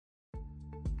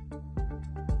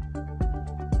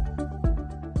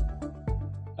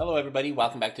Hello, everybody.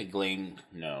 Welcome back to Gleam.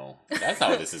 No, that's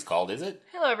not what this is called, is it?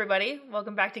 Hello, everybody.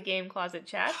 Welcome back to Game Closet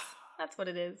Chats. That's what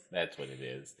it is. That's what it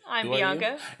is. I'm Who are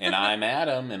Bianca. you? And I'm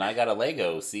Adam, and I got a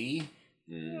Lego, see?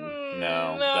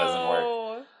 No, doesn't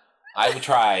work. I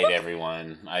tried,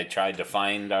 everyone. I tried to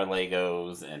find our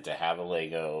Legos and to have a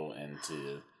Lego and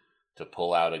to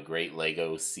pull out a great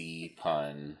Lego C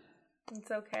pun. It's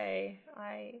okay.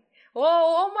 Whoa,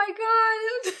 oh my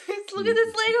god! Look at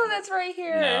this Lego that's right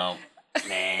here. No,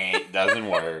 it doesn't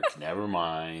work. Never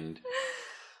mind.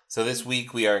 So this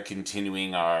week we are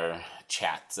continuing our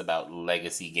chats about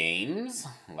legacy games.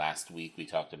 Last week we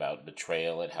talked about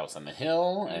Betrayal at House on the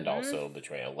Hill and also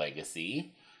Betrayal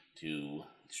Legacy, two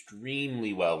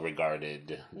extremely well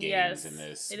regarded games in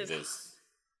this. It is this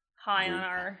high group. on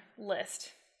our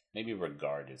list. Maybe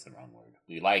regard is the wrong word.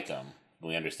 We like them.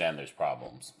 We understand there's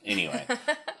problems. Anyway,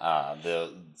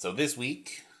 so this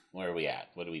week, where are we at?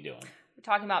 What are we doing? We're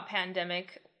talking about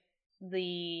Pandemic,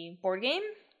 the board game,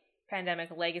 Pandemic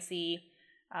Legacy,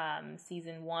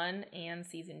 Season 1 and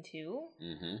Season 2.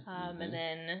 And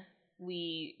then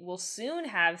we will soon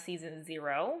have Season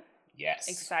 0. Yes.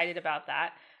 Excited about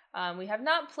that. We have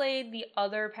not played the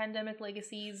other Pandemic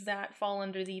Legacies that fall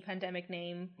under the Pandemic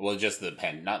name. Well, just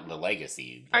not the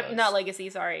Legacy. Not Legacy,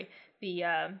 sorry.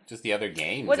 Just the other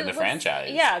games in the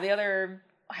franchise. Yeah, the other...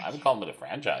 I would call them a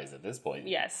franchise at this point.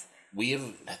 Yes.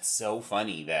 That's so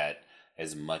funny that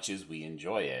as much as we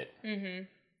enjoy it,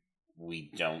 we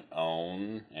don't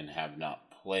own and have not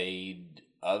played,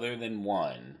 other than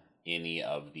one, any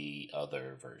of the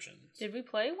other versions. Did we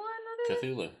play one other?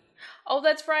 Cthulhu. Oh,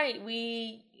 that's right.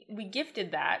 We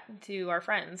gifted that to our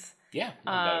friends. Yeah,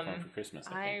 we got it for Christmas,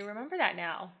 I think. remember that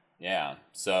now. Yeah,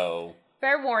 so...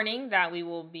 Fair warning that we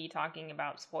will be talking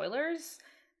about spoilers.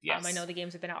 Yes. I know the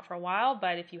games have been out for a while,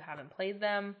 but if you haven't played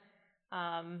them,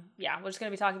 we're just going to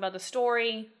be talking about the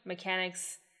story,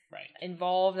 mechanics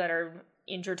involved that are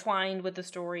intertwined with the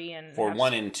story. And for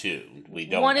 1 and 2, we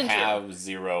don't have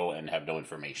 0 and have no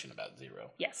information about 0.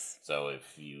 Yes. So if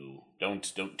you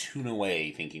don't tune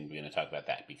away thinking we're going to talk about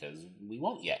that, because we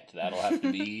won't yet. That'll have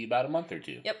to be about a month or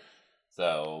two. Yep.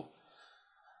 So,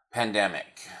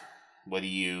 Pandemic. How do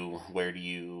you...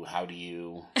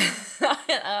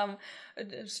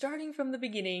 Starting from the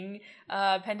beginning,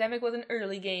 Pandemic was an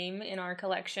early game in our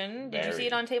collection. Did you see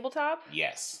it on tabletop?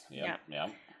 Yes. Yep. Yeah.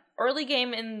 Early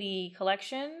game in the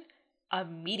collection,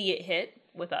 immediate hit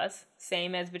with us,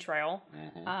 same as Betrayal.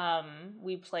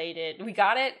 We played it, we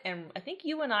got it, and I think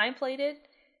you and I played it.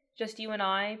 Just you and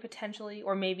I, potentially,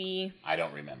 or maybe... I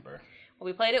don't remember. Well,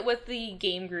 we played it with the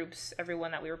game groups, everyone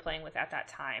that we were playing with at that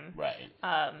time. Right.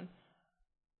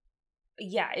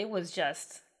 Yeah, it was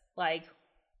just like,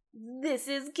 this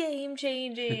is game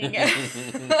changing.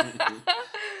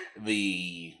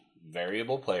 The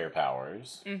variable player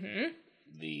powers,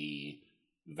 the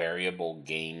variable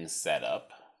game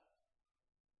setup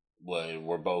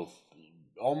were both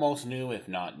almost new, if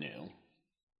not new.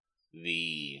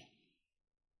 The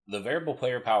variable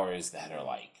player powers that are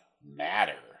like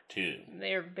matter too.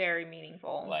 They're very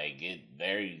meaningful.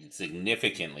 They're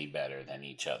significantly better than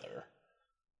each other.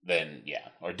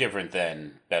 Different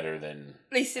than, better than.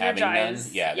 They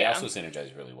synergize. They also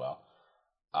synergize really well.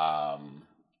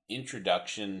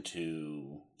 Introduction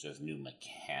to just new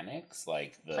mechanics,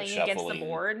 like the playing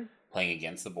shuffling. Playing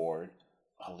against the board.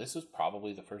 Oh, this was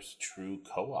probably the first true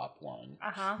co-op one.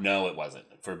 Uh-huh. No, it wasn't.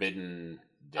 Forbidden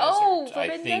Desert. Oh,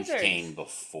 Forbidden I think Desert. Came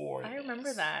before I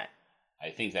remember that.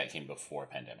 I think that came before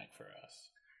Pandemic for us.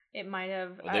 It might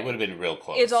have. Well, they would have been real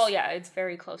close. It's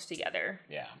very close together.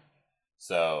 Yeah.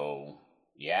 So,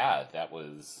 yeah, that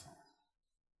was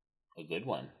a good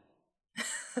one.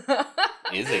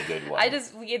 Is a good one.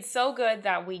 It's so good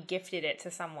that we gifted it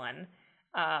to someone.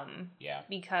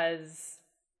 Because,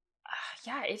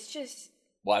 it's just...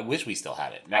 Well, I wish we still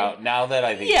had it. Now that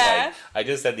I think, I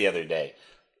just said the other day,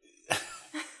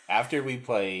 after we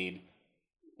played,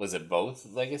 was it both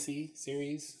Legacy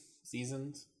series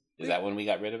seasons? Is that when we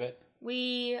got rid of it?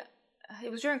 It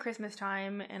was during Christmas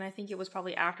time, and I think it was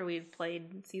probably after we had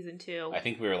played Season 2. I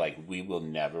think we were like, we will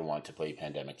never want to play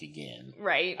Pandemic again.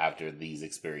 Right. After these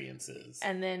experiences.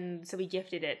 And then, so we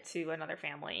gifted it to another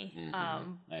family. And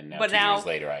now, 2 years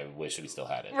later, I wish we still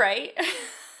had it. Right.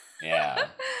 Yeah.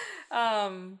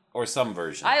 Or some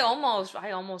version. I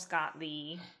almost got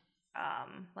the,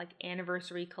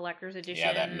 anniversary collector's edition.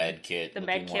 Yeah, that med kit. The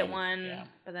med kit one. Yeah.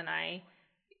 But then I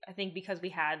think because we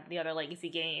had the other Legacy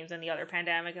games and the other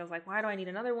Pandemic, I was like, why do I need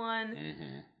another one?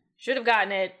 Should have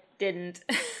gotten it, didn't.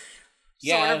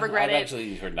 Yeah, sort of regret I've it.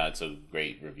 actually heard not so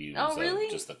great reviews Oh, really?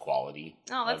 of just the quality.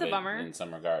 Oh, that's of a bummer. in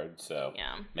some regards. So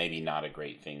yeah, maybe not a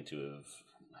great thing to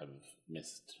have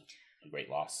missed. a great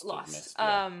loss. Lost.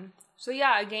 So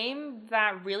yeah, a game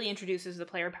that really introduces the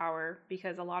player power,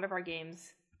 because a lot of our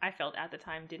games, I felt at the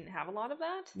time, didn't have a lot of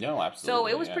that. No,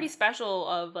 absolutely. So it was pretty special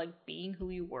of like being who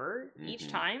you were each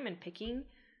time and picking.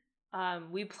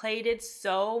 We played it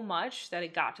so much that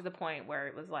it got to the point where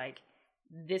it was like,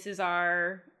 this is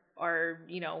our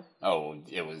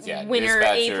it was winner,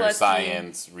 dispatcher, A+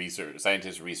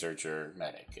 scientist, researcher,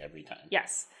 medic every time.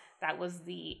 Yes, that was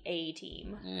the A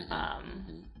team.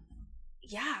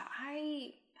 Yeah,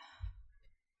 I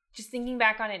just thinking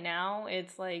back on it now,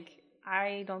 it's like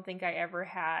I don't think I ever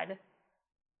had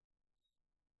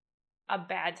a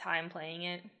bad time playing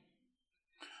it.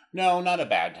 No, not a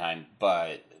bad time,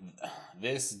 but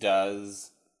this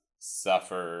does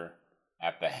suffer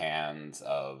at the hands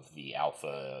of the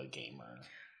alpha gamer.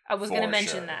 I was going to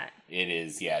mention that. It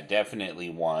is, definitely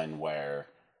one where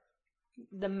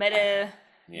the meta,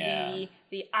 the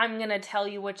I'm going to tell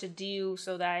you what to do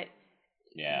so that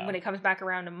when it comes back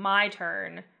around to my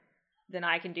turn, then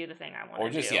I can do the thing I want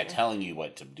to do. Or just, telling you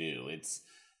what to do. It's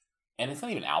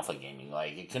not even alpha gaming.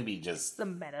 Like, it can be just the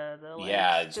meta,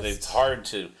 it's hard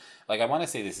to, like, I want to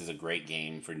say this is a great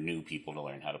game for new people to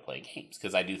learn how to play games,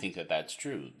 because I do think that that's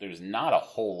true. There's not a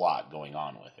whole lot going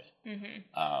on with it.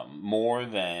 More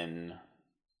than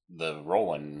the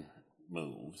rolling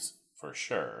moves, for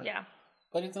sure. Yeah.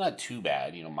 But it's not too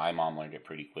bad. My mom learned it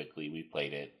pretty quickly. We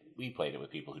played it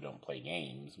with people who don't play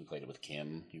games. We played it with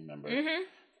Kim, you remember?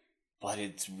 But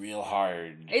it's real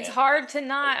hard. It's hard to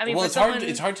not. I mean, well, it's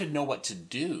hard to know what to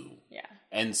do. Yeah.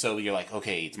 And so you're like,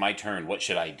 okay, it's my turn. What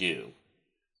should I do?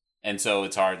 And so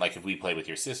it's hard. Like if we play with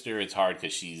your sister, it's hard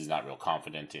because she's not real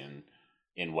confident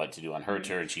in what to do on her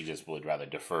turn. She just would rather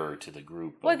defer to the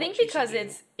group. Well, I think because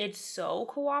it's so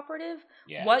cooperative.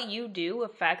 Yeah. What you do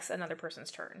affects another person's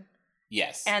turn.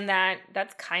 Yes. And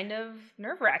that's kind of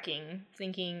nerve-wracking,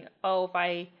 thinking, oh, if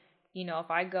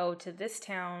I go to this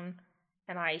town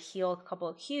and I heal a couple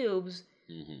of cubes,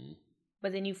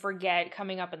 but then you forget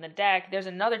coming up in the deck, there's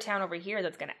another town over here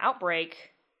that's going to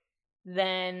outbreak,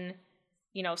 then,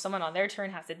 someone on their turn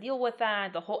has to deal with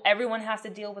that. Everyone has to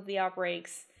deal with the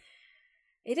outbreaks.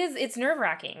 It's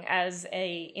nerve-wracking as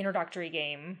a introductory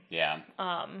game. Yeah.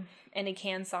 And it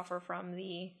can suffer from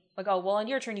the, like, oh, well, on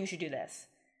your turn you should do this.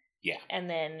 Yeah. And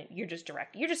then you're just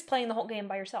playing the whole game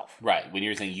by yourself. Right. When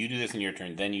you're saying you do this in your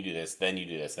turn, then you do this, then you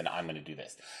do this, then I'm going to do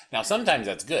this. Now, sometimes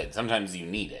that's good. Sometimes you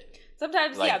need it.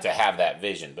 Sometimes, to have that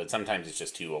vision, but sometimes it's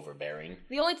just too overbearing.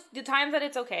 The times that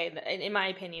it's okay, in my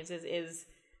opinions, is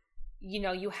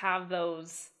you have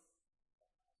those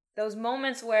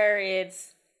moments where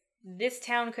it's this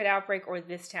town could outbreak or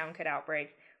this town could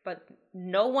outbreak, but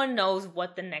no one knows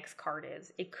what the next card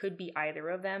is. It could be either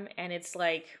of them, and it's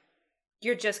like,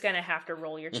 you're just going to have to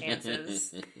roll your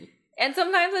chances. And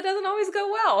sometimes it doesn't always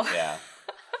go well. Yeah.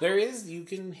 You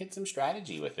can hit some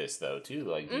strategy with this, though, too.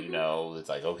 Like, it's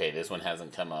like, okay, this one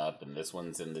hasn't come up, and this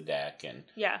one's in the deck, and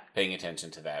paying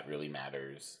attention to that really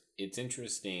matters. It's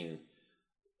interesting,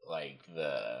 like,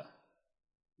 the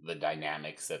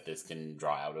dynamics that this can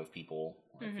draw out of people,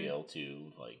 I feel,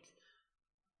 too. Like,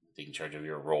 taking charge of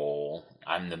your role.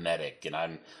 I'm the medic, and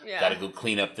I'm got to go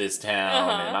clean up this town,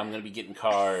 and I'm going to be getting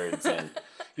cards. And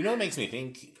it makes me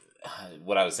think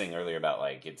what I was saying earlier about,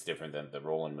 like, it's different than the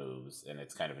roll and moves, and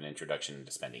it's kind of an introduction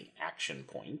to spending action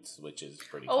points, which is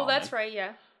pretty common. That's right,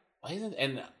 yeah.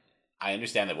 And I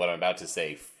understand that what I'm about to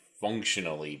say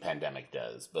functionally Pandemic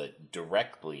does, but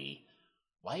directly,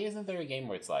 why isn't there a game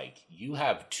where it's like, you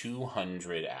have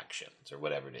 200 actions, or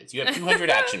whatever it is. You have 200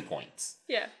 action points.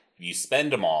 Yeah. You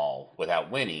spend them all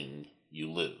without winning,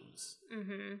 you lose.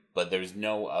 But there's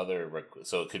no other...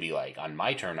 so it could be like, on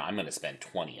my turn, I'm going to spend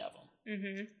 20 of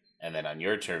them. And then on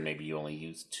your turn, maybe you only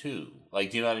use 2.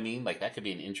 Like, do you know what I mean? Like, that could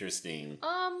be an interesting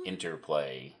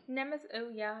interplay. Nemesis... Oh,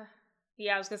 yeah.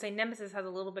 Yeah, I was going to say Nemesis has a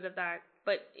little bit of that.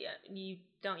 But you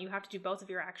don't. You have to do both of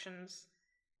your actions.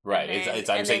 Right.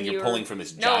 I'm saying you're pulling from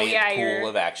this giant pool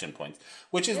of action points.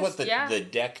 Which is what the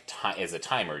deck as a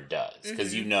timer does.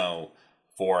 Because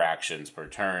 4 actions per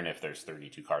turn. If there's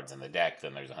 32 cards in the deck,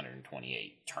 then there's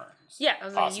 128 turns. Yeah, I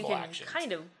was saying you can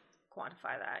kind of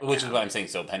quantify that. Which is what I'm saying.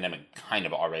 So Pandemic kind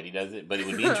of already does it, but it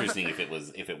would be interesting if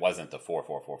it wasn't the 4,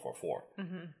 4, 4, 4, 4.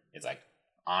 It's like,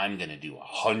 I'm gonna do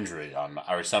 100 on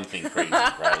or something crazy,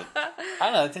 right? I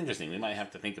don't know. That's interesting. We might have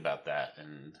to think about that.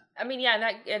 And I mean,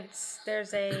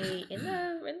 there's a in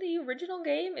the original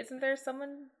game. Isn't there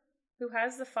someone who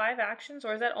has the 5 actions,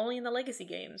 or is that only in the Legacy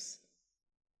games?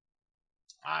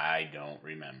 I don't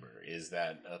remember. Is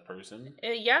that a person?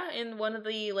 Yeah, in one of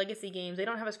the Legacy games, they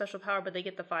don't have a special power, but they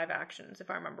get the 5 actions, if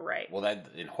I remember right. Well,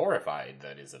 in Horrified,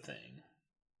 that is a thing.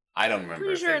 I don't remember.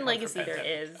 Pretty sure in Fate1 for Legacy there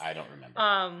Pandemic. is. I don't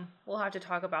remember. We'll have to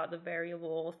talk about the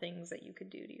variable things that you could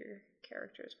do to your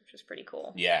characters, which is pretty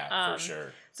cool. Yeah, for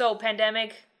sure. So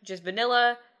Pandemic, just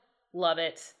vanilla, love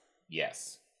it.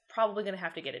 Yes. Probably gonna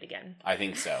have to get it again. I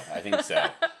think so.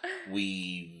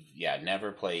 We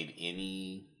never played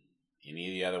any of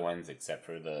the other ones except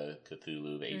for the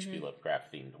Cthulhu, the H.P.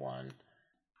 Lovecraft themed one.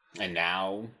 And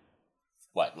now,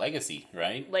 Legacy,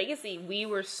 right? Legacy. We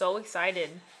were so excited.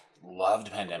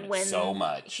 Loved Pandemic so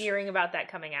much. Hearing about that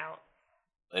coming out.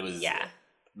 It was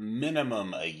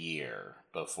minimum a year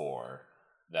before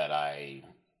that I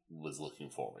was looking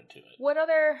forward to it. What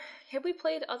other... Have we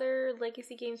played other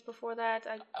Legacy games before that?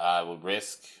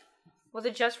 Risk. Was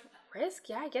it just Risk?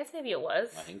 Yeah, I guess maybe it was.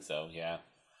 I think so, yeah.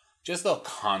 Just the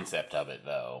concept of it,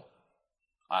 though.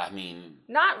 I mean...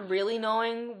 Not really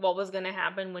knowing what was going to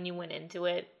happen when you went into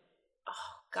it. Oh,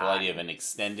 God. The idea of an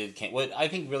extended... I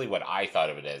think really what I thought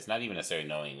of it as, not even necessarily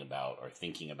knowing about or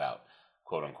thinking about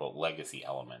quote-unquote legacy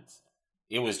elements.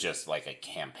 It was just like a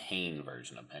campaign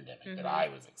version of Pandemic that I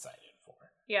was excited for.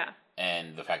 Yeah.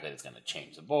 And the fact that it's going to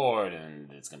change the board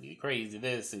and it's going to be crazy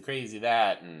this and crazy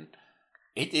that, and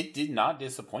it did not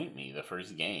disappoint me the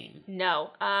first game.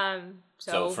 No.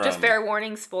 So just fair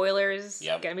warning, spoilers.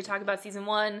 Yep. Gonna be talking about season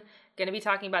 1. Gonna be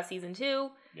talking about season 2.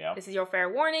 Yeah. This is your fair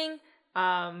warning.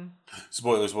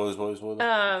 Spoilers.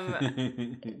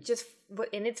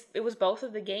 It was both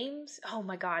of the games. Oh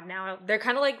my God! Now they're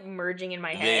kind of like merging in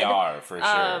my head. They are for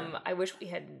sure. I wish we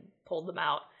had pulled them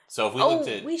out. So if we looked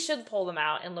at, we should pull them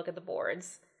out and look at the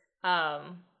boards.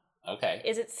 Okay.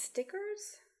 Is it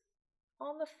stickers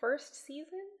on the first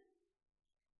season?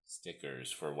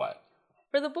 Stickers for what?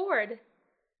 For the board.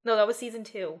 No, that was season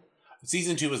 2.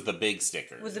 Season 2 was the big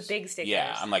stickers.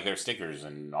 Yeah, I'm like, there's stickers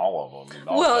in all of them.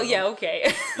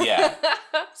 Okay. Yeah.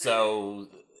 So,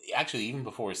 actually, even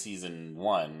before season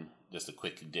 1, just a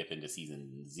quick dip into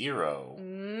season 0,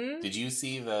 did you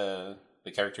see the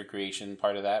character creation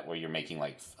part of that, where you're making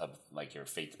like your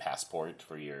fake passport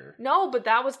for your... No, but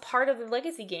that was part of the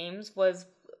Legacy games, was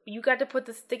you got to put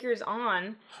the stickers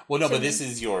on. Well, no, but this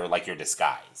is your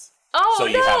disguise. Oh, so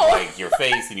you have your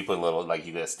face, and you put a little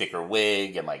you get a sticker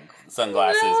wig and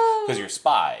sunglasses because you're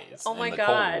spies in the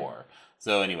Cold War.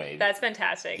 So anyway, that's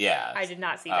fantastic. Yeah, I did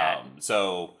not see that.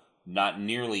 So not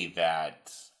nearly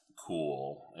that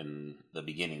cool in the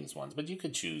beginnings ones, but you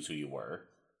could choose who you were.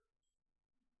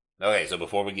 Okay, so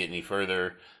before we get any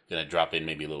further, gonna drop in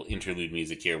maybe a little interlude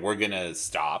music here. We're gonna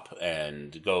stop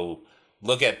and go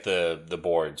look at the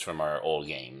boards from our old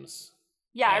games.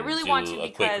 Yeah, I really want to,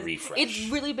 because it's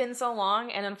really been so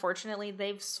long, and unfortunately,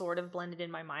 they've sort of blended in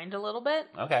my mind a little bit.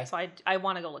 Okay. So I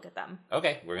want to go look at them.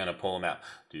 Okay, we're going to pull them out.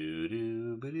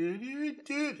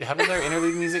 How does our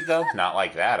interlude music go? Not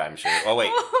like that, I'm sure. Oh,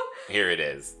 wait. Here it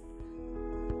is.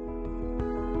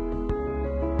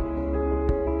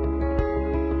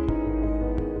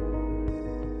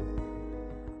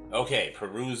 Okay,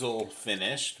 perusal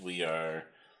finished. We are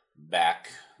back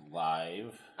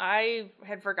live. I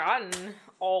had forgotten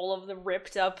all of the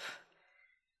ripped up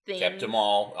things. Kept them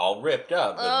all ripped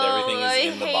up, but everything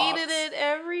is in the box. I hated it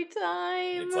every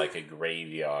time. It's like a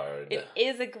graveyard. It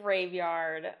is a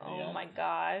graveyard. Oh my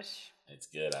gosh. It's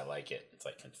good. I like it. It's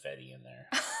like confetti in there.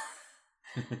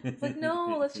 It's like,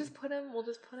 no, we'll just put him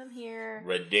here.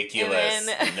 Ridiculous.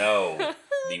 No.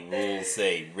 The rules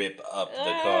say rip up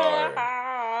the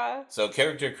card. So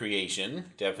character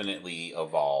creation definitely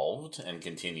evolved and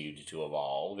continued to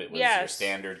evolve. It was your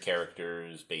standard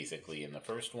characters basically in the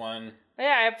first one.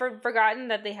 Yeah, I've forgotten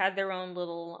that they had their own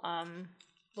little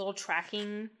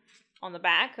tracking on the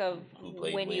back of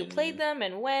when you played them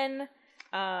and when.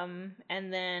 And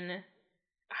then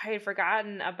I had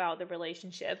forgotten about the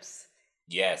relationships.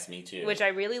 Yes, me too. Which I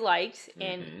really liked,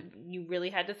 and you really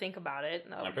had to think about it.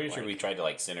 I'm pretty sure we tried to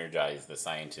synergize the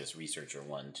scientist-researcher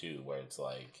one too, where it's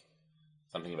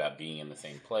something about being in the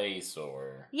same place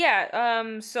or...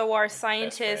 Yeah, so our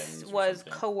scientist was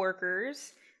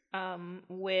co-workers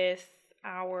with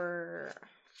our...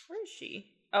 Where is she?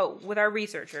 Oh, with our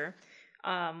researcher,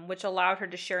 which allowed her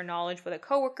to share knowledge with a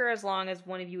coworker as long as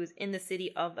one of you is in the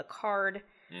city of the card.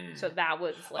 So that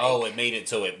was it made it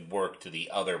so it worked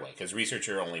the other way, because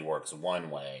researcher only works one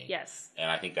way. Yes. And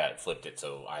I think that flipped it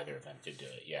so either of them could do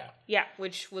it, yeah. Yeah,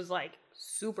 which was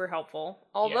super helpful.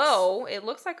 Although it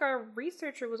looks like our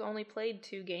researcher was only played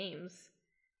 2 games,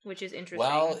 which is interesting.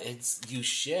 Well, you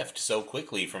shift so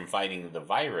quickly from fighting the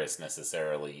virus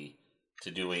necessarily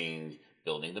to doing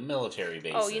building the military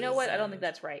bases. Oh, you know what? I don't think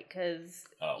that's right, because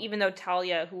even though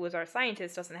Talia, who was our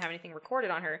scientist, doesn't have anything recorded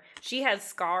on her, she has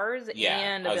scars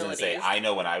and abilities. I was going to say, I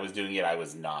know when I was doing it, I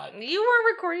was not. You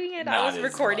were recording it. I was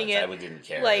recording it. I didn't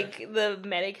care. Like, the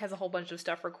medic has a whole bunch of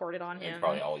stuff recorded on him. It's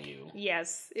probably all you.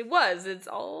 Yes, it was. It's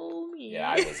all me.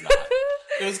 Yeah, I was not.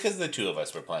 It was because the two of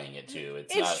us were playing it, too.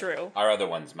 It's true. Our other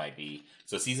ones might be.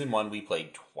 So, Season 1, we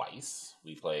played twice.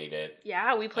 We played it.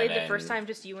 Yeah, we played the first time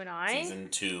just you and I. Season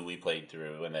 2, we played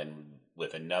through, and then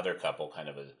with another couple,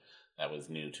 that was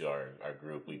new to our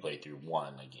group, we played through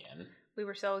 1 again. We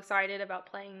were so excited about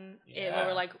playing it. We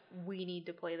were like, we need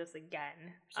to play this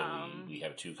again. So we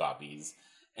have 2 copies.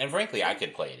 And frankly, I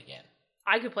could play it again.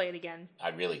 I could play it again. I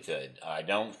really could. I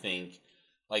don't think...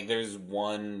 Like, there's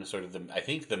one sort of... I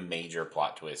think the major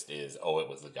plot twist is, it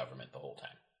was the government the whole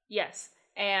time. Yes.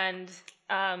 And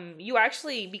you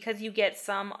actually, because you get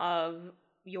some of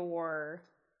your...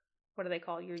 What do they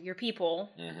call your people?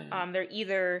 Mm-hmm. They're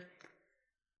either...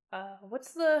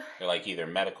 They're like either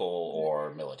medical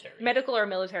or military. Medical or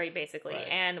military, basically. Right.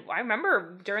 And I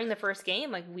remember during the first game,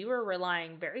 like, we were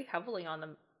relying very heavily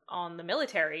on the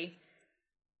military.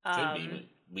 Could be.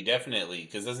 We definitely,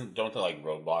 because don't the like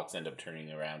roadblocks end up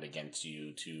turning around against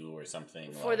you too, or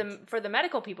something? For the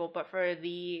medical people, but for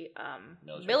the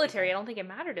military, I don't think it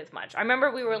mattered as much. I remember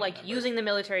we were using the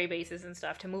military bases and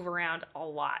stuff to move around a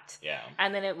lot. Yeah.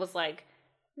 And then it was like,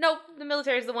 nope, the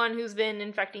military's the one who's been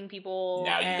infecting people.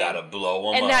 Now you gotta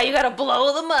blow them up. And now you gotta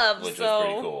blow them up. Which was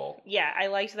pretty cool. Yeah, I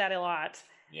liked that a lot.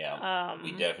 Yeah.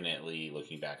 We definitely,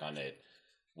 looking back on it,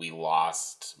 we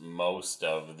lost most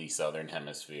of the southern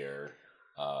hemisphere.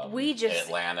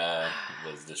 Atlanta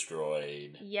was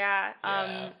destroyed. Yeah.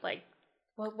 Like,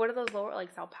 what are those lower,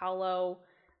 like Sao Paulo,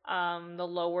 the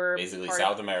lower... Basically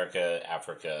South America,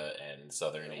 Africa, and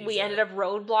Southern Asia. We ended up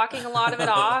roadblocking a lot of it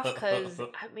off, because,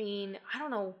 I don't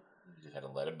know. We just had to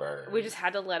let it burn. We just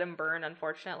had to let them burn,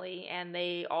 unfortunately, and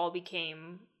they all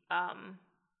became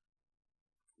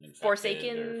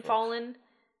Forsaken, Fallen,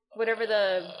 whatever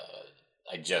the...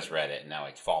 I just read it, and now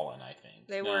it's Fallen, I think.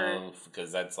 They were...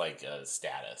 because that's like a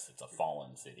status. It's a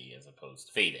fallen city as opposed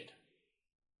to Faded.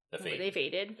 They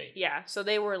faded? Yeah, so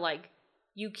they were like,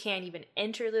 you can't even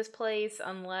enter this place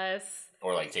unless...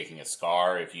 Or like taking a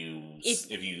scar if you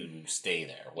stay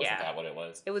there. Wasn't that what it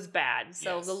was? It was bad.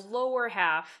 So the lower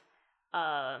half,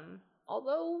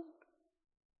 although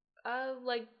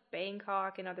like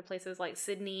Bangkok and other places like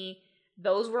Sydney...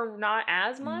 Those were not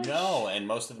as much. No, and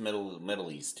most of the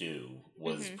Middle East too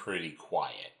was pretty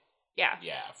quiet. Yeah,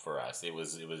 yeah. For us, it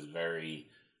was very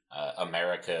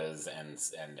Americas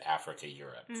and Africa,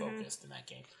 Europe focused in that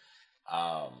game.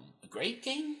 Great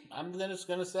game. I'm just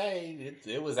gonna say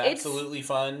it was absolutely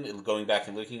fun. Going back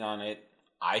and looking on it,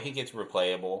 I think it's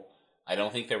replayable. I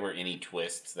don't think there were any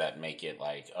twists that make it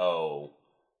like, oh,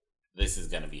 this is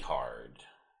gonna be hard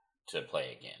to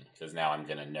play again, because now I'm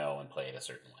gonna know and play it a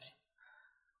certain way.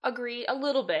 Agreed, a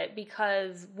little bit,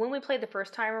 because when we played the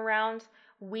first time around,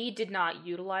 we did not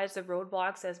utilize the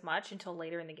roadblocks as much until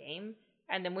later in the game.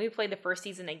 And then when we played the first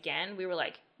season again, we were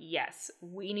like, yes,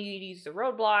 we need to use the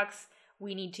roadblocks.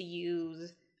 We need to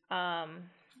use,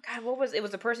 it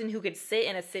was a person who could sit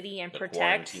in a city and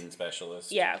protect. Quarantine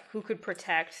specialist. Yeah, who could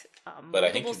protect but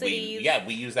I think cities.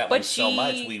 we used that one so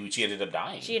much, she ended up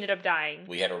dying. She ended up dying.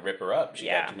 We had to rip her up. She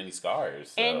had too many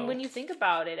scars. So. And when you think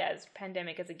about it as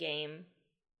Pandemic as a game,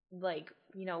 like,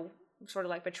 sort of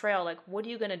like Betrayal, like, what are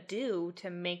you going to do to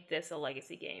make this a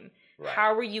legacy game? Right.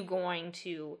 How are you going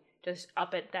to just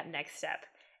up it that next step?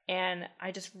 And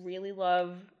I just really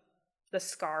love the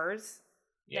scars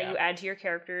that you add to your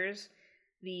characters,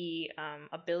 the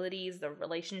abilities, the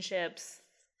relationships.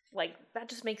 Like, that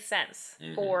just makes sense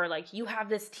for, like, you have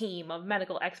this team of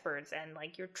medical experts and,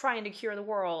 like, you're trying to cure the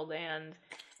world, and...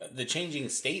 The changing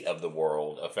state of the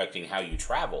world affecting how you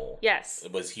travel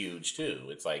was huge, too.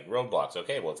 It's like roadblocks.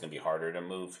 Okay, well, it's going to be harder to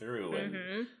move through.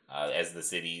 And as the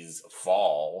cities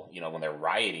fall, when they're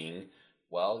rioting,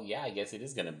 well, yeah, I guess it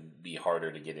is going to be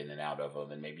harder to get in and out of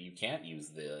them. And maybe you can't use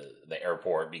the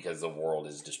airport because the world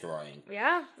is destroying.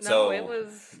 Yeah. It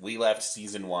was... We left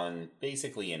Season 1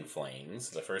 basically in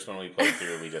flames. The first one we played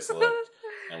through, we just looked,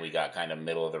 and we got kind of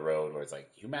middle of the road where it's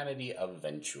like, humanity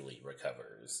eventually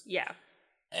recovers. Yeah.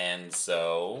 And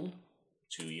so,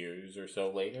 2 years or so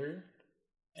later,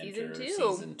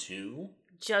 Season 2.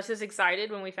 Just as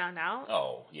excited when we found out.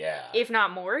 Oh, yeah. If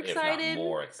not more excited.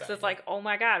 So it's like, oh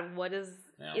my god, what is...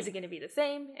 Yeah. Is it going to be the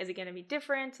same? Is it going to be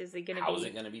different? Is it going to be... How is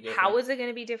it going to be different? How is it going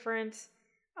to be different?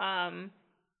 And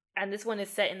this one is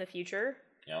set in the future.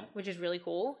 Yeah. Which is really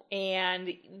cool. And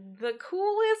the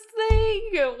coolest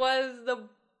thing was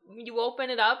you open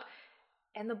it up,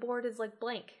 and the board is like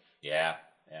blank. Yeah,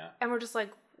 yeah. And we're just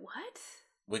like, what?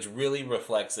 Which really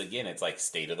reflects, again, it's like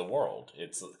state of the world.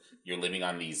 It's you're living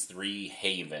on these 3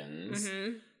 havens,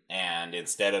 and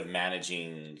instead of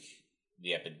managing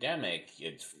the epidemic,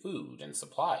 it's food and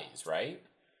supplies, right?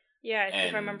 Yeah, and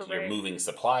if I remember right. You're moving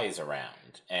supplies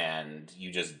around, and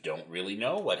you just don't really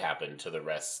know what happened to the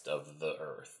rest of the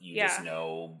earth. You just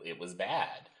know it was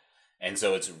bad. And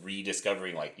so it's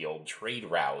rediscovering like the old trade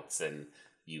routes, and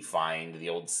you find the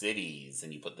old cities,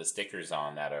 and you put the stickers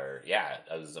on that are,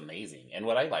 it was amazing. And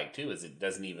what I like too is it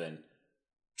doesn't even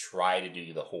try to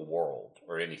do the whole world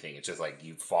or anything. It's just like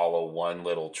you follow one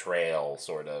little trail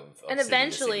sort of and city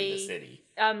eventually to city.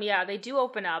 They do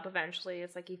open up eventually.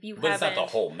 It's like if you but it's not the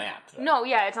whole map though. No,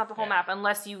 it's not the whole map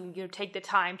unless you take the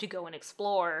time to go and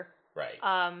explore. Right.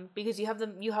 Because you have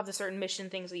the certain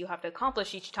mission things that you have to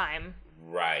accomplish each time.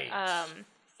 Right.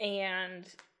 And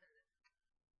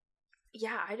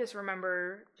I just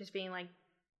remember just being like,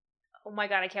 oh my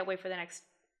god, I can't wait for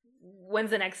when's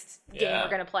the next game we're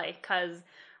gonna play, because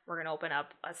we're gonna open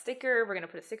up a sticker, we're gonna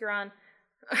put a sticker on.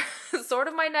 Sort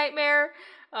of my nightmare,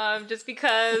 just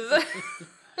because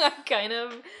I'm kind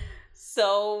of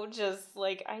so just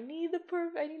like I need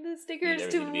the stickers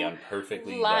to be on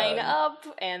perfectly line done. up,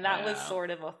 and that was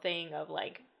sort of a thing of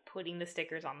like putting the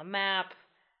stickers on the map,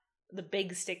 the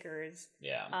big stickers.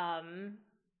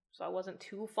 So I wasn't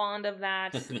too fond of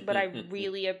that, but I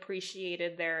really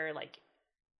appreciated their like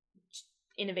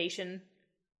innovation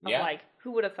of like,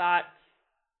 who would have thought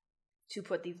to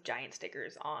put these giant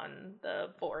stickers on the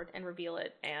board and reveal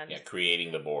it, and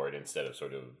creating the board instead of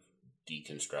sort of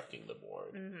deconstructing the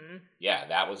board.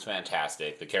 That was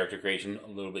fantastic. The character creation a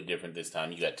little bit different this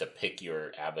time. You got to pick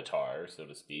your avatar, so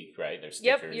to speak, right? There's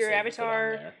stickers. Your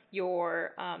avatar,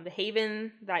 your the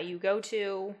haven that you go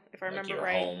to, if I remember your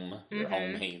right. Your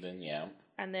home haven,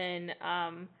 And then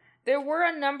there were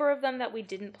a number of them that we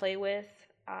didn't play with.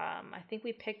 I think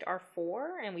we picked our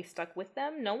 4 and we stuck with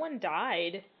them. No one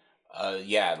died.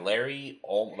 Larry,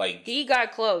 he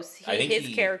got close.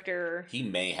 His character. He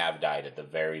may have died at the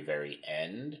very, very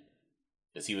end,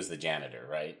 because he was the janitor,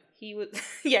 right? He was,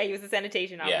 he was the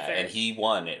sanitation officer. Yeah, and he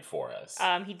won it for us.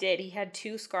 He did. He had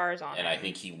 2 scars on him. And I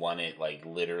think he won it, like,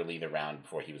 literally the round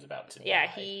before he was about to die.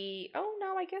 Yeah, oh,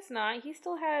 no, I guess not. He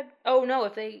still had, oh, no,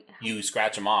 if they... You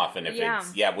scratch him off, and if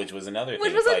it's, which was another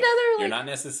thing. You're not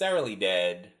necessarily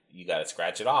dead. You gotta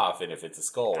scratch it off, and if it's a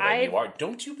skull, then you are.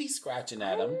 Don't you be scratching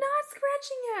at him. I'm not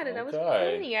scratching at it. Okay. I was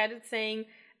pointing at it, saying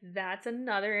that's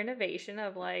another innovation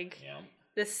of like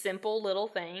this simple little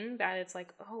thing that it's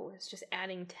like, oh, it's just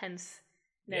adding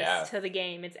tenseness to the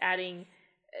game. It's adding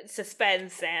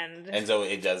suspense and so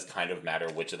it does kind of matter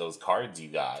which of those cards you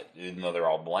got, even though they're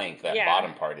all blank. That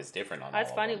bottom part is different on.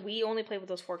 That's funny. We only played with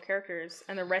those 4 characters,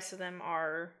 and the rest of them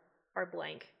are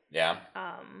blank. Yeah.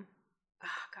 Oh,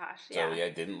 gosh, So,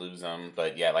 didn't lose them.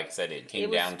 But, like I said, it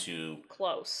came down to...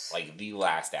 close. Like, the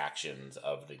last actions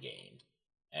of the game.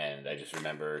 And I just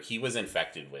remember he was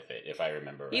infected with it, if I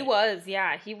remember right. He was,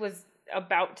 He was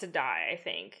about to die, I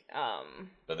think.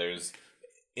 But there's...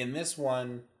 In this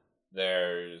one,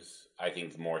 there's, I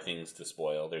think, more things to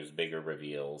spoil. There's bigger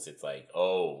reveals. It's like,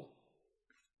 oh...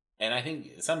 And I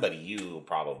think you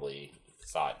probably...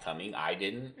 saw it coming. I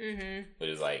didn't. But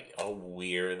it was like, oh,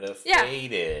 we're the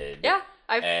fated. Yeah,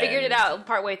 I figured it out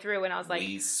partway through, and I was like,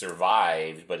 we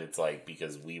survived, but it's like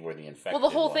because we were the infected. Well,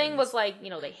 the whole thing was like,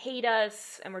 they hate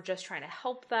us, and we're just trying to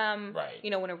help them. Right.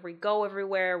 Whenever we go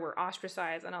everywhere, we're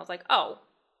ostracized, and I was like, oh,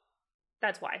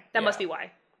 that's why. That must be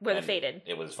why we're the fated.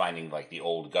 It was finding like the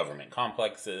old government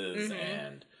complexes,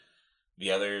 and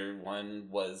the other one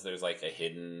was there's like a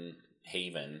hidden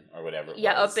haven or whatever it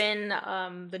was. Up in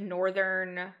the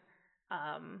northern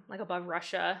like above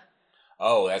Russia.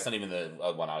 Oh, that's not even the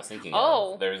one I was thinking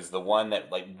of. There's the one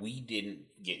that like we didn't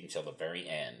get until the very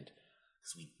end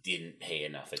because we didn't pay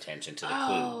enough attention to the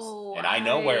clues. And I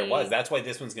know where it was. That's why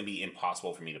this one's going to be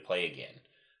impossible for me to play again,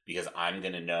 because I'm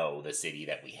going to know the city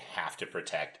that we have to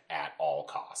protect at all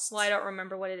costs. Well, I don't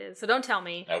remember what it is, so don't tell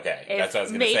me. Okay, that's what I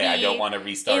was going to say. I don't want to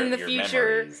restart your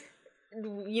memories.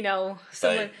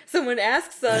 Someone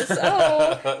asks us,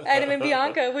 oh, Adam and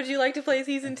Bianca, would you like to play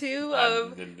season 2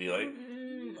 of... I'm going to be like...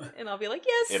 And I'll be like,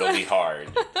 yes. It'll be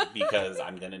hard, because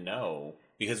I'm going to know,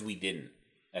 because we didn't.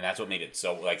 And that's what made it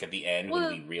so, like, at the end, when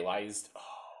we realized, oh,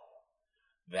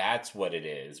 that's what it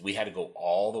is. We had to go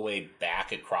all the way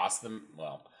back across them.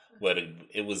 Well,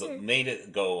 it was made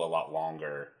it go a lot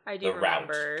longer. I do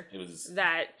remember route. It was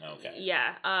that. Okay.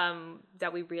 Yeah.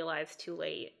 That we realized too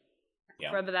late. Yeah.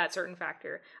 For that certain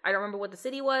factor. I don't remember what the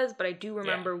city was, but I do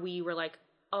remember we were like,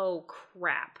 oh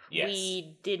crap. Yes.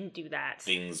 We didn't do that.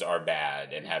 Things are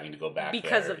bad, and having to go back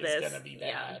because there of this is going to be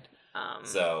bad.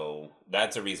 So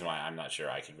that's a reason why I'm not sure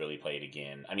I could really play it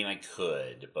again. I mean, I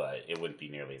could, but it wouldn't be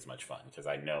nearly as much fun because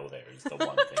I know there's the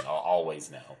one thing I'll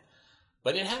always know.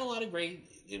 But it had a lot of great.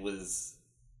 It was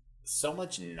so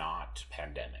much not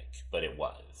pandemic, but it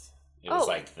was. It was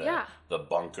like the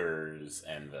bunkers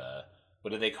and the. What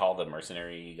do they call the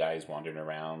mercenary guys wandering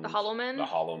around? The Hollow Men? The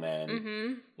Hollow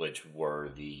Men, which were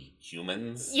the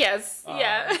humans. Yes,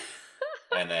 yeah.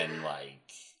 And then,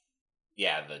 like,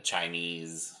 the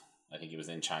Chinese, I think it was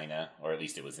in China, or at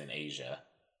least it was in Asia,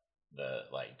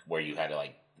 where you had to,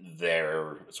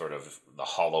 their sort of, the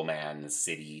Hollow Man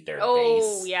city, their base.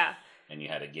 Oh, yeah. And you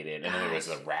had to get in. And then there was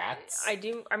the rats. I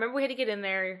remember we had to get in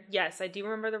there. Yes, I do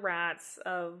remember the rats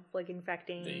of,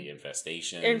 infecting. The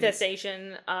infestation.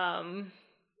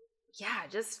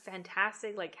 Just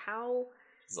fantastic.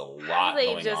 There's a lot they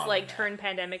going just, on turn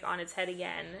pandemic on its head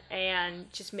again and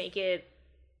just make it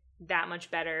that much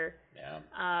better. Yeah.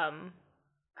 I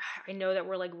know that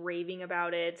we're, raving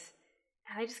about it.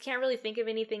 And I just can't really think of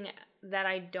anything that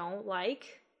I don't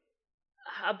like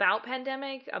about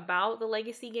pandemic, about the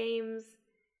legacy games.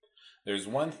 There's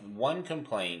one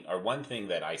complaint or one thing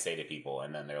that I say to people,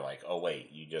 and then they're like, "Oh wait,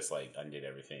 you just undid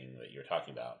everything that you're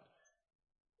talking about."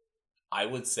 I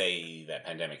would say that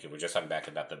Pandemic, if we're just talking back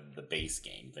about the base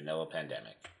game, vanilla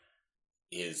Pandemic,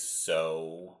 is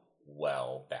so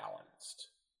well balanced.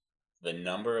 The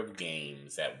number of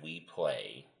games that we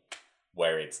play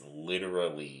where it's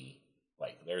literally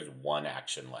there's one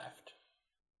action left.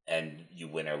 And you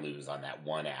win or lose on that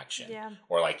one action. Yeah.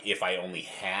 Or if I only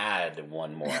had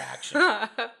one more action.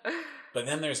 But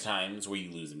then there's times where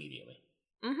you lose immediately.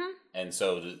 Mm-hmm. And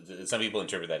so some people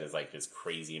interpret that as this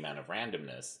crazy amount of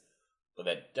randomness. But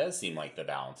that does seem like the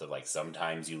balance of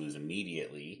sometimes you lose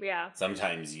immediately. Yeah.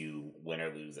 Sometimes you win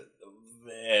or lose at the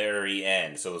very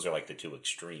end. So those are the two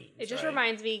extremes. It just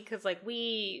reminds me because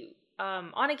we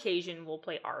on occasion will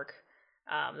play Ark,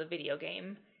 the video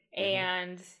game.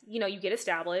 And, you get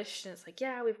established and it's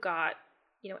we've got,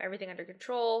 everything under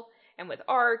control. And with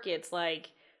Ark, it's we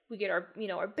get our,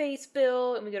 our base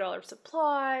built and we get all our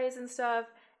supplies and stuff.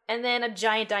 And then a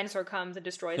giant dinosaur comes and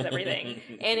destroys everything.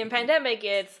 And in Pandemic,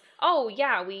 it's, we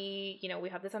have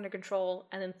this under control.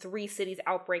 And then 3 cities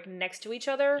outbreak next to each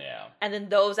other. Yeah. And then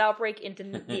those outbreak into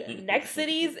the next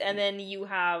cities. And then you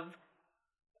have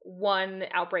 1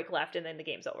 outbreak left and then the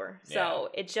game's over. So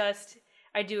it just...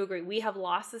 I do agree. We have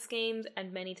lost this game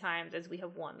and many times as we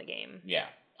have won the game. Yeah.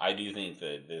 I do think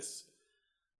that this,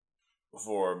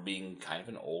 for being kind of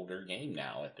an older game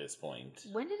now at this point.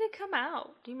 When did it come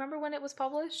out? Do you remember when it was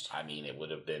published? I mean, it would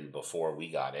have been before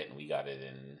we got it, and we got it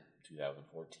in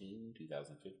 2014,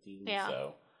 2015. Yeah.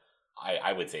 So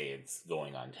I would say it's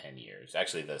going on 10 years.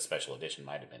 Actually, the special edition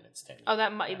might have been its 10 years. Oh,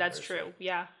 that's true.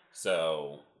 Yeah.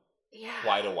 So,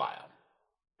 quite a while.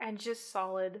 And just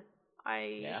solid.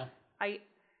 I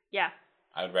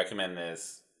would recommend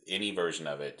this, any version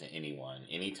of it, to anyone,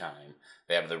 anytime.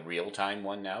 They have the real-time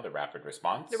one now, the rapid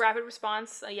response. The rapid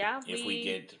response,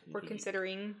 we're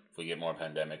considering. If we get more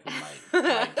Pandemic, we might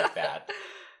get that.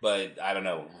 But I don't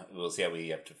know. We'll see how we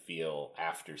have to feel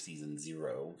after season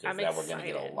 0, because now we're going to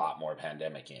get a lot more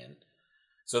Pandemic in.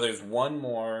 So there's one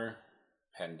more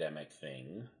Pandemic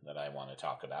thing that I want to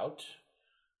talk about.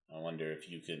 I wonder if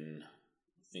you can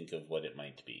think of what it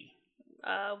might be.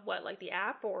 What, the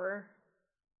app or?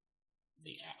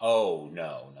 The app. Oh,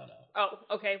 no. Oh,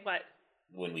 okay, what?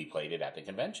 When we played it at the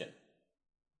convention.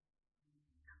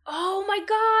 Oh my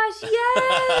gosh,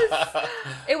 yes!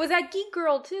 It was at Geek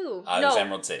Girl, too. It was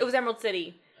Emerald City. It was Emerald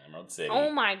City. Oh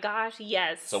my gosh,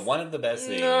 yes. So one of the best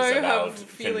things about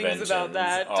conventions about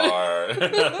that. Are...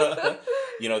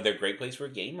 they're a great place for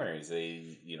gamers.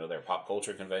 They're pop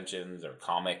culture conventions or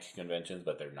comic conventions,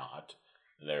 but they're not.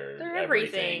 They're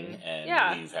everything.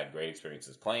 And we've had great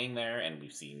experiences playing there, and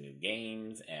we've seen new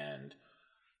games, and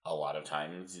a lot of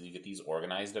times you get these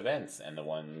organized events. And the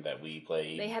one that we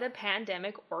played... They had a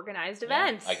Pandemic organized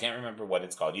event. I can't remember what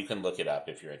it's called. You can look it up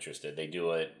if you're interested. They do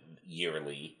it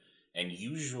yearly, and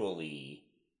usually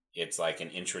it's an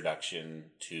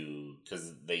introduction to...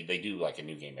 Because they do a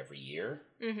new game every year,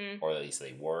 or at least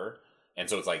they were. And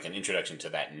so it's an introduction to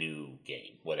that new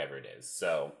game, whatever it is.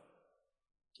 So...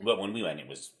 But when we went, it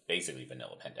was basically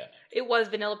vanilla Pandemic. It was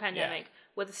vanilla Pandemic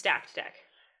with a stacked deck.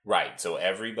 Right, so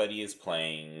everybody is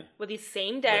playing... With the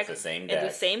same deck. With the same deck. And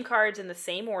the same cards in the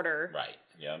same order. Right,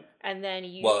 yep. And then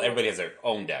you... Well, everybody has their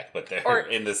own deck, but they're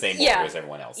in the same order as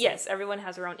everyone else. Yes, everyone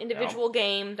has their own individual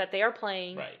game that they are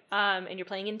playing. Right. And you're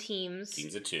playing in teams.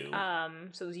 Teams of 2.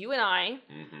 So it was you and I.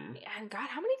 Mm-hmm. And God,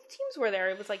 how many teams were there?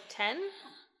 It was 10?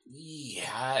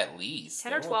 Yeah, at least 10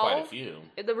 there or were 12. quite a few.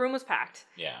 The room was packed.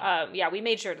 Yeah. We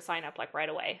made sure to sign up like right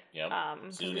away. Yep.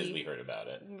 As soon as we heard about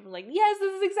it, we were like, yes,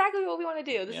 this is exactly what we want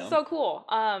to do. This is so cool.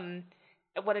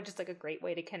 What a just like a great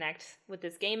way to connect with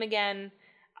this game again.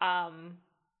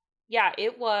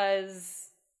 It was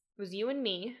you and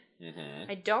me.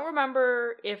 Mm-hmm. I don't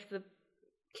remember if the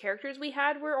characters we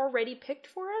had were already picked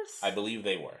for us. I believe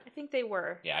they were. I think they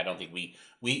were. Yeah, I don't think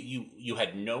you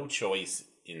had no choice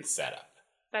in setup.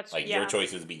 That's like your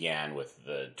choices began with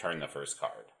the turn the first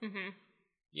card. Mm-hmm.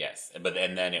 Yes, and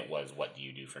then it was what do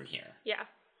you do from here? Yeah,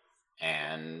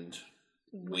 and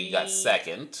we got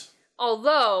second.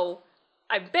 Although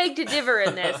I beg to differ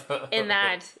in this, in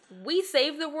that we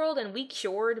saved the world and we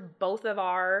cured both of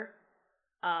our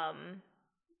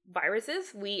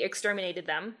viruses. We exterminated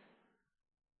them.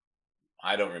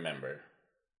 I don't remember.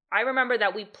 I remember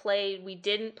that we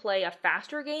didn't play a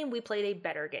faster game, we played a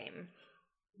better game.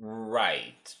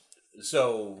 Right.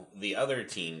 So the other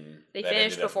team they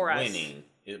finished before winning,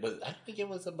 I don't think it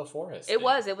was a before us. It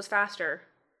was faster.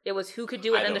 It was who could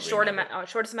do it in the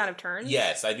shortest amount of turns.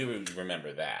 Yes, I do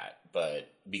remember that, but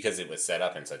because it was set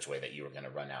up in such a way that you were going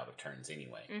to run out of turns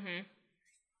anyway. Mm-hmm.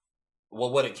 Well,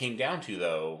 what it came down to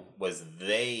though was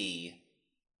they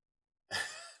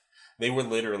were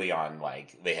literally on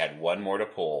they had one more to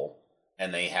pull,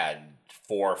 and they had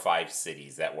 4 or 5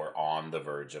 cities that were on the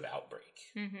verge of outbreak.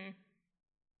 Mm-hmm.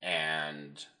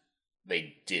 And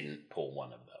they didn't pull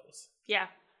one of those. Yeah.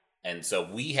 And so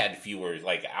we had fewer,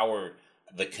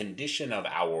 the condition of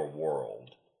our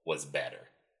world was better.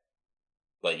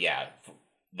 But yeah,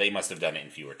 they must have done it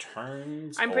in fewer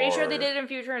turns. I'm pretty sure they did it in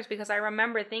fewer turns, because I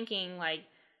remember thinking,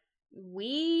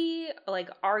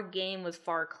 our game was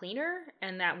far cleaner,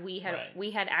 and that we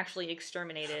had actually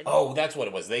exterminated. Oh, that's what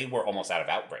it was. They were almost out of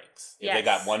outbreaks. If they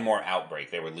got one more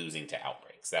outbreak, they were losing to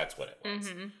outbreaks. That's what it was.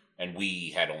 Mm-hmm. And we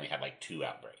had only had 2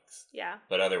 outbreaks. Yeah.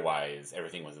 But otherwise,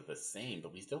 everything was the same,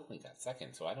 but we still only got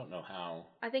second, so I don't know how.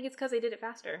 I think it's because they did it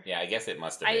faster. Yeah, I guess it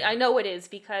must have been. I know it is,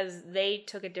 because they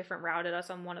took a different route at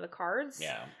us on one of the cards.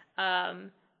 Yeah.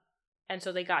 And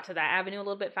so they got to that avenue a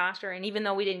little bit faster, and even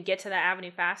though we didn't get to that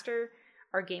avenue faster,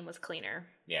 our game was cleaner.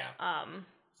 Yeah.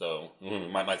 So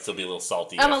might still be a little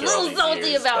salty. I'm a little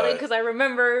salty about it, because I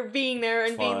remember being there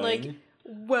and being like,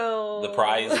 well, the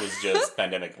prize was just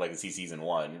Pandemic Legacy Season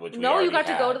 1, which you got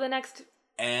to go to the next.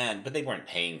 But they weren't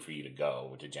paying for you to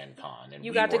go to Gen Con, and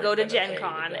you got to go to Gen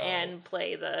Con and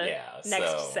play the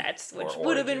next sets, which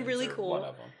would have been really cool. One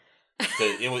of them. So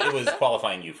it was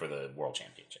qualifying you for the World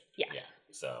Championship. Yeah.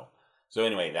 So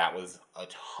anyway, that was a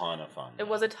ton of fun. It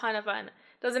was a ton of fun.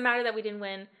 Doesn't matter that we didn't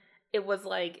win. It was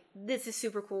this is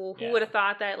super cool. Who would have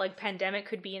thought that Pandemic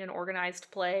could be in an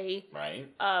organized play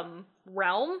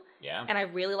realm? Yeah. And I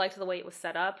really liked the way it was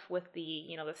set up with the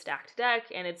the stacked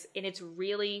deck, and it's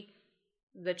really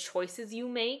the choices you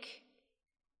make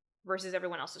versus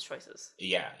everyone else's choices.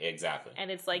 Yeah, exactly. And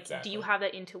it's do you have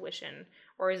that intuition,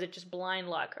 or is it just blind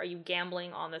luck? Are you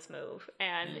gambling on this move?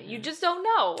 And you just don't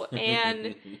know.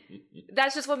 And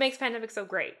that's just what makes Pandemic so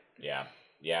great.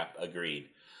 Yeah, agreed.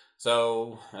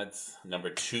 So that's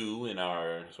number 2 in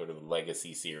our sort of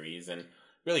legacy series, and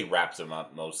really wraps them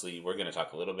up mostly. We're going to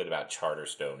talk a little bit about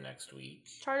Charterstone next week.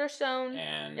 Charterstone.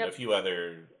 And a few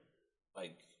other,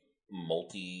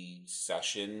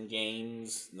 multi-session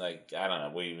games. I don't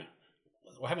know.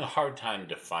 We're having a hard time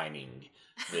defining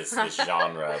this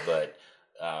genre, but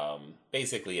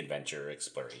basically adventure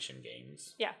exploration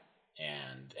games. Yeah.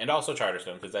 And also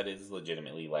Charterstone, because that is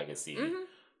legitimately legacy,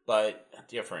 but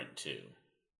different too.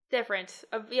 Different.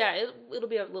 It'll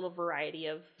be a little variety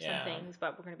of some things,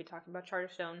 but we're going to be talking about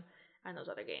Charterstone and those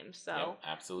other games. So,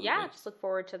 absolutely. Yeah, just look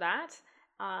forward to that.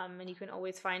 And you can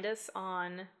always find us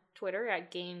on Twitter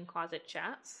at Game Closet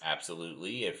Chats.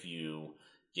 Absolutely. If you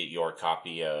get your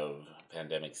copy of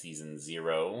Pandemic Season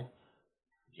 0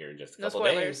 here in just a couple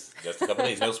days. Just a couple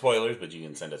days. No spoilers, but you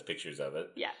can send us pictures of it.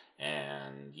 Yeah.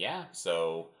 And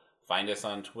so find us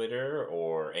on Twitter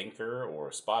or Anchor or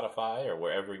Spotify or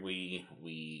wherever we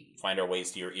find our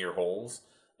ways to your ear holes,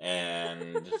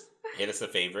 and hit us a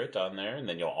favorite on there, and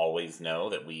then you'll always know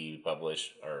that we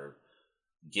publish or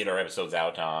get our episodes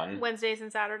out on Wednesdays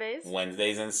and Saturdays.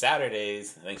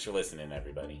 Thanks for listening,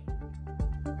 everybody.